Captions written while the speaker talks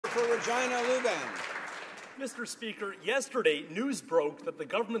for Regina, Lewvan. Mr. Speaker, yesterday news broke that the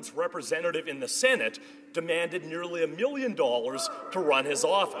government's representative in the Senate demanded nearly $1 million to run his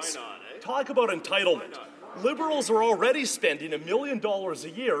office. Talk about entitlement. Liberals are already spending $1 million a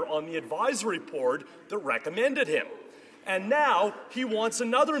year on the advisory board that recommended him. And now he wants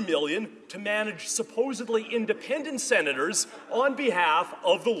another $1 million to manage supposedly independent senators on behalf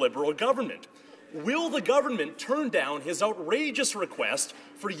of the Liberal government. Will the government turn down his outrageous request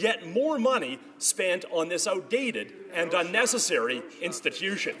for yet more money spent on this outdated and unnecessary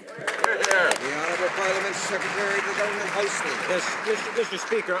institution? The Honourable Parliament Secretary to the Government House Leader. Yes, Mr.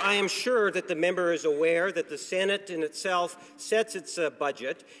 Speaker, I am sure that the member is aware that the Senate in itself sets its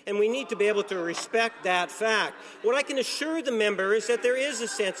budget, and we need to be able to respect that fact. What I can assure the member is that there is a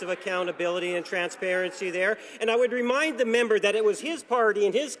sense of accountability and transparency there, and I would remind the member that it was his party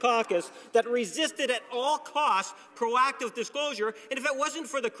and his caucus that resisted at all costs proactive disclosure, and if it wasn't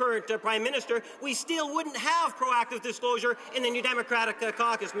for the current Prime Minister, we still wouldn't have proactive disclosure in the New Democratic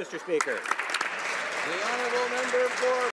caucus, Mr. Speaker. The Honourable Member for